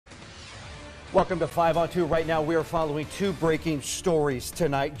Welcome to 5 on 2. Right now we are following two breaking stories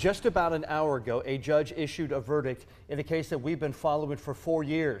tonight. Just about an hour ago, a judge issued a verdict in a case that we've been following for 4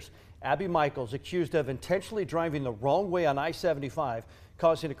 years. Abby Michaels, accused of intentionally driving the wrong way on I-75,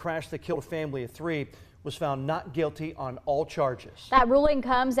 causing a crash that killed a family of 3, was found not guilty on all charges. That ruling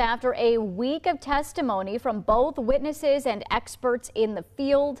comes after a week of testimony from both witnesses and experts in the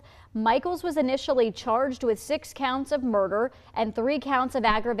field. Michaels was initially charged with 6 counts of murder and 3 counts of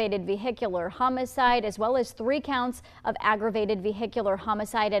aggravated vehicular homicide, as well as 3 counts of aggravated vehicular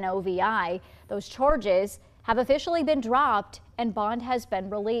homicide and OVI. Those charges have officially been dropped and bond has been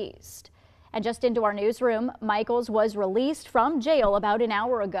released. And just into our newsroom, Michaels was released from jail about an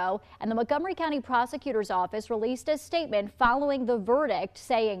hour ago, and the Montgomery County Prosecutor's Office released a statement following the verdict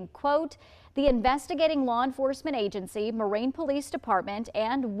saying, quote, "The investigating law enforcement agency, Moraine Police Department,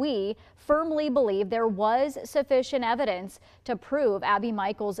 and we firmly believe there was sufficient evidence to prove Abby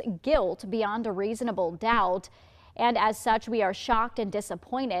Michaels' guilt beyond a reasonable doubt. And as such, we are shocked and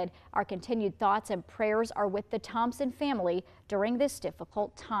disappointed. Our continued thoughts and prayers are with the Thompson family during this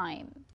difficult time."